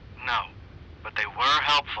not. No. But they were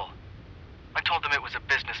helpful. I told them it was a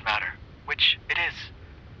business matter, which it is.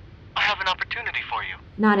 I have an opportunity for you.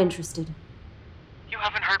 Not interested. You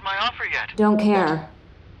haven't heard my offer yet. Don't care.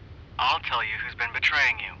 I'll tell you who's been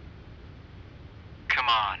betraying you. Come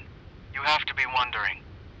on. You have to be wondering.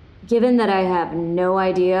 Given that I have no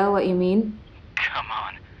idea what you mean? Come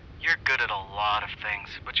on. You're good at a lot of things,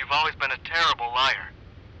 but you've always been a terrible liar.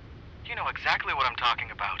 You know exactly what I'm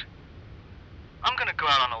talking about. I'm gonna go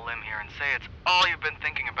out on a limb here and say it's all you've been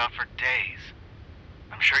thinking about for days.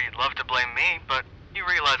 I'm sure you'd love to blame me, but you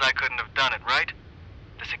realize I couldn't have done it, right?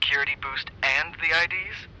 The security boost and the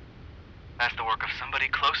IDs? That's the work of somebody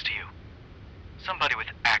close to you. Somebody with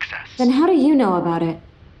access. Then how do you know about it?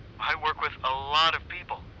 I work with a lot of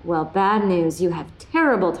people. Well, bad news. You have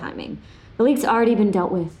terrible timing. The leak's already been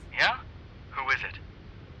dealt with. Yeah? Who is it?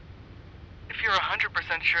 If you're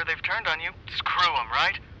 100% sure they've turned on you, screw them,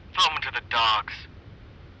 right? Throw them to the dogs.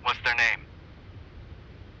 What's their name?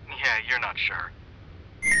 Yeah, you're not sure.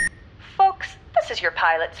 Folks, this is your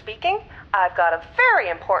pilot speaking. I've got a very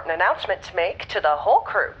important announcement to make to the whole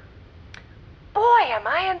crew. Boy, am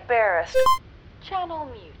I embarrassed. Channel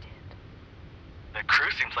muted. The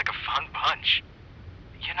crew seems like a fun bunch.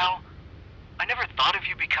 You know, I never thought of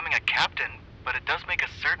you becoming a captain, but it does make a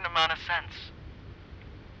certain amount of sense.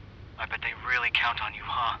 I bet they really count on you,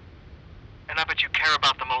 huh? And I bet you care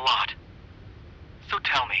about them a lot. So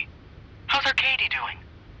tell me, how's Arcady doing?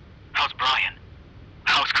 How's Brian?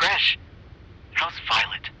 How's Krish? How's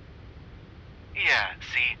Violet? Yeah,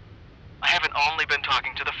 see, I haven't only been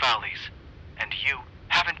talking to the Fowleys, and you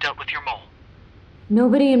haven't dealt with your mole.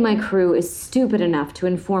 Nobody in my crew is stupid enough to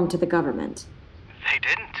inform to the government. They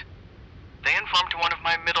didn't. They informed one of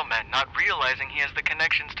my middlemen, not realizing he has the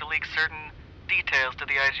connections to leak certain details to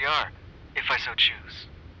the IGR, if I so choose.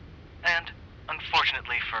 And,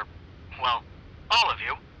 unfortunately for, well, all of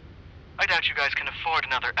you, I doubt you guys can afford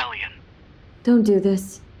another Elian. Don't do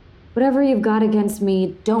this. Whatever you've got against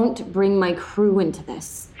me, don't bring my crew into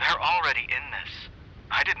this. They're already in this.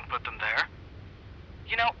 I didn't put them there.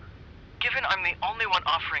 You know, given I'm the only one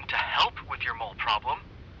offering to help with your mole problem,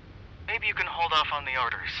 maybe you can hold off on the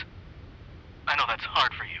orders. I know that's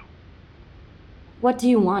hard for you. What do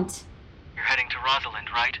you want? You're heading to Rosalind,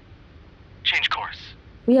 right? Change course.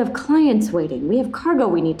 We have clients waiting. We have cargo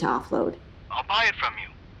we need to offload. I'll buy it from you.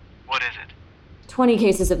 What is it? 20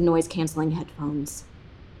 cases of noise-canceling headphones.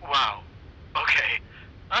 Wow. Okay.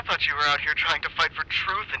 I thought you were out here trying to fight for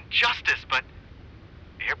truth and justice, but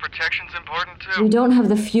ear protection's important too. We don't have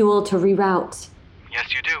the fuel to reroute.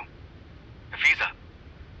 Yes, you do. Hafiza.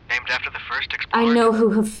 Named after the first explorer. I know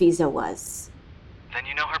who Hafiza was. Then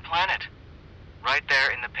you know her planet. Right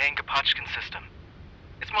there in the Payne-Kapachkin system.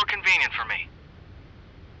 It's more convenient for me.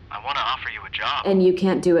 I want to offer you a job. And you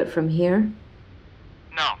can't do it from here?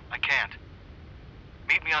 No, I can't.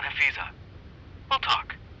 Meet me on Hafiza. We'll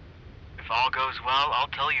talk. If all goes well, I'll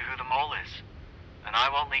tell you who the mole is. And I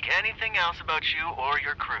won't leak anything else about you or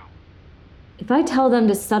your crew. If I tell them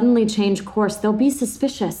to suddenly change course, they'll be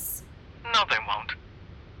suspicious. No, they won't.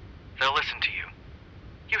 They'll listen to you.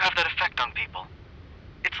 You have that effect on people.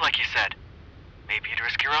 It's like you said. Maybe you'd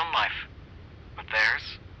risk your own life. But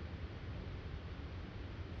theirs?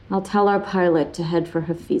 I'll tell our pilot to head for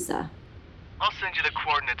Hafiza. I'll send you the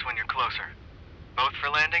coordinates when you're closer. Both for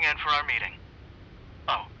landing and for our meeting.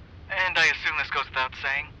 Oh, and I assume this goes without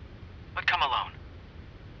saying, but come alone.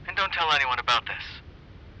 And don't tell anyone about this.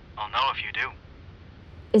 I'll know if you do.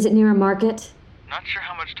 Is it near a market? Not sure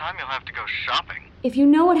how much time you'll have to go shopping. If you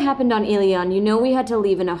know what happened on Ilion, you know we had to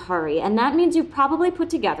leave in a hurry, and that means you've probably put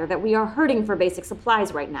together that we are hurting for basic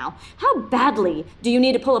supplies right now. How badly do you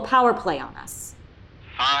need to pull a power play on us?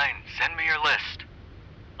 Fine, send me your list.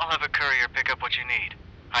 I'll have a courier pick up what you need.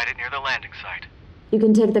 Hide it near the landing site. You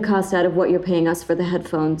can take the cost out of what you're paying us for the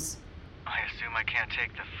headphones. I assume I can't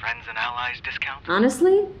take the Friends and Allies discount?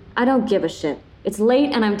 Honestly, I don't give a shit. It's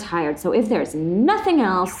late and I'm tired, so if there's nothing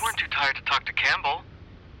else... You weren't too tired to talk to Campbell.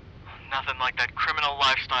 Nothing like that criminal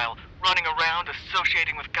lifestyle, running around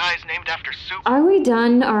associating with guys named after soup. Are we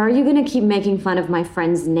done, or are you gonna keep making fun of my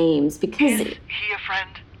friends' names? Because... Is he a friend?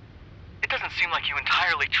 It doesn't seem like you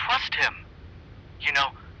entirely trust him. You know,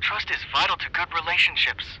 trust is vital to good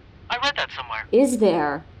relationships. I read that somewhere. Is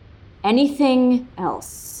there anything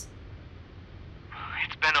else?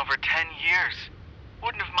 It's been over 10 years.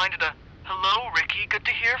 Wouldn't have minded a, "Hello, Ricky, good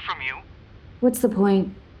to hear from you." What's the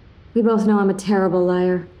point? We both know I'm a terrible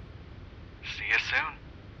liar. See you soon.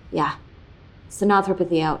 Yeah.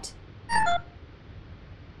 Synanthropathy out.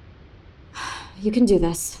 You can do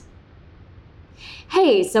this.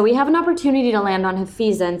 Hey, so we have an opportunity to land on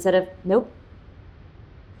Hafiza instead of... Nope.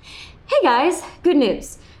 Hey guys, good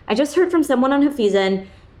news. I just heard from someone on Hafiza and...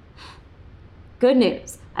 Good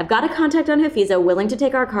news. I've got a contact on Hafiza willing to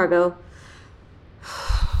take our cargo.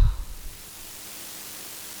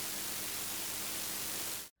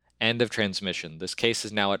 End of transmission. This case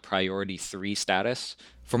is now at priority 3 status.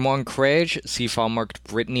 For more on Craig, see file marked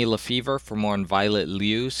Brittany Lefevre. For more on Violet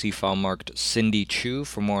Liu, see file marked Cindy Chu.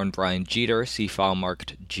 For more on Brian Jeter, see file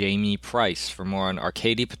marked Jamie Price. For more on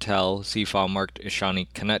Arcady Patel, see file marked Ishani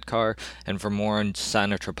Kanetkar. And for more on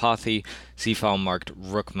Sanatrapathi, see file marked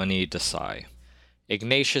Rukmani Desai.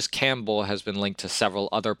 Ignatius Campbell has been linked to several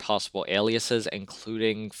other possible aliases,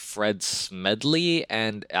 including Fred Smedley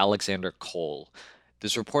and Alexander Cole.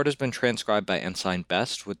 This report has been transcribed by Ensign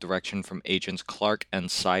Best with direction from Agents Clark and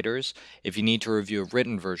Siders. If you need to review a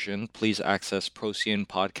written version, please access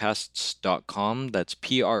procyonpodcasts.com. That's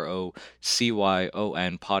Procyon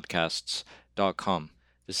podcasts.com.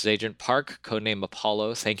 This is Agent Park, codename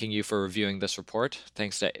Apollo, thanking you for reviewing this report.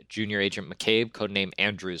 Thanks to Junior Agent McCabe, codename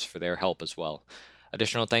Andrews, for their help as well.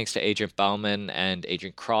 Additional thanks to Agent Bauman and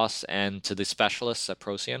Agent Cross and to the specialists at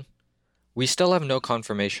Procyon. We still have no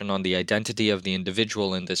confirmation on the identity of the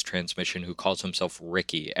individual in this transmission who calls himself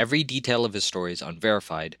Ricky. Every detail of his story is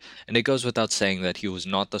unverified, and it goes without saying that he was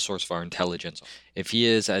not the source of our intelligence. If he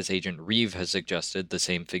is, as Agent Reeve has suggested, the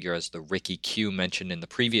same figure as the Ricky Q mentioned in the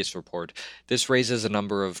previous report, this raises a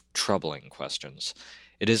number of troubling questions.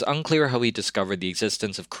 It is unclear how he discovered the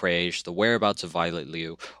existence of Craig, the whereabouts of Violet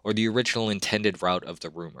Liu, or the original intended route of the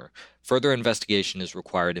rumor. Further investigation is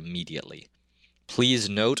required immediately. Please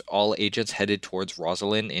note, all agents headed towards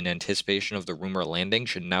Rosalind in anticipation of the rumor landing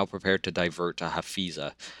should now prepare to divert to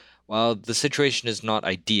Hafiza. While the situation is not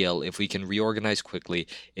ideal, if we can reorganize quickly,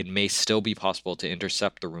 it may still be possible to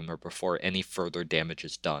intercept the rumor before any further damage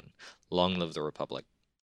is done. Long live the Republic.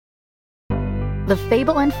 The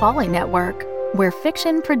Fable and Folly Network, where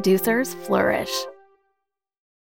fiction producers flourish.